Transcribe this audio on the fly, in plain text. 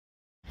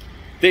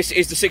This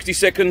is the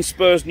 60-second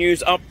Spurs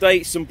news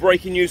update. Some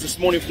breaking news this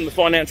morning from the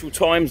Financial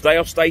Times. They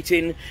are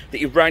stating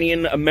the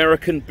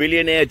Iranian-American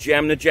billionaire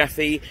Jahm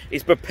Najafi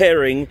is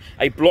preparing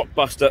a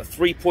blockbuster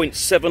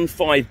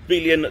 $3.75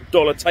 billion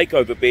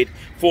takeover bid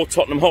for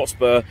Tottenham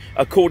Hotspur,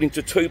 according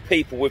to two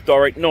people with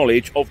direct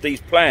knowledge of these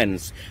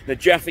plans.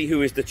 Najafi,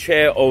 who is the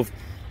chair of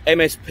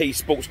MSP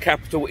Sports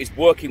Capital, is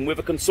working with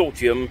a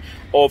consortium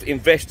of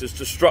investors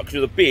to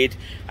structure the bid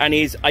and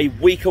is a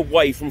week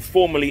away from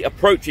formally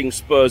approaching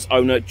Spurs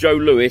owner Joe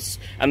Lewis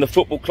and the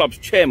football club's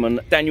chairman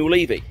Daniel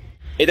Levy.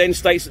 It then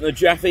states that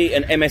Najafi,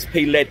 an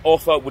MSP-led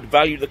offer, would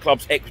value the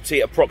club's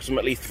equity at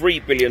approximately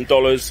 $3 billion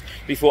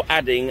before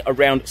adding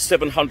around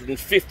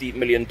 $750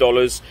 million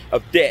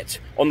of debt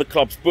on the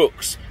club's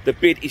books. The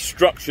bid is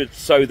structured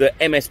so that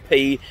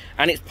MSP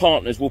and its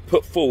partners will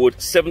put forward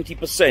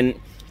 70%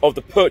 of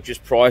the purchase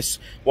price,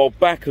 while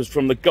backers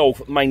from the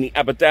Gulf, mainly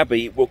Abu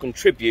Dhabi, will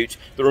contribute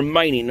the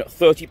remaining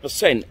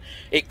 30%.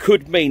 It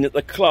could mean that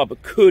the club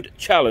could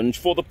challenge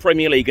for the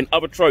Premier League and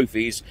other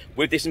trophies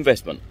with this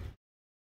investment.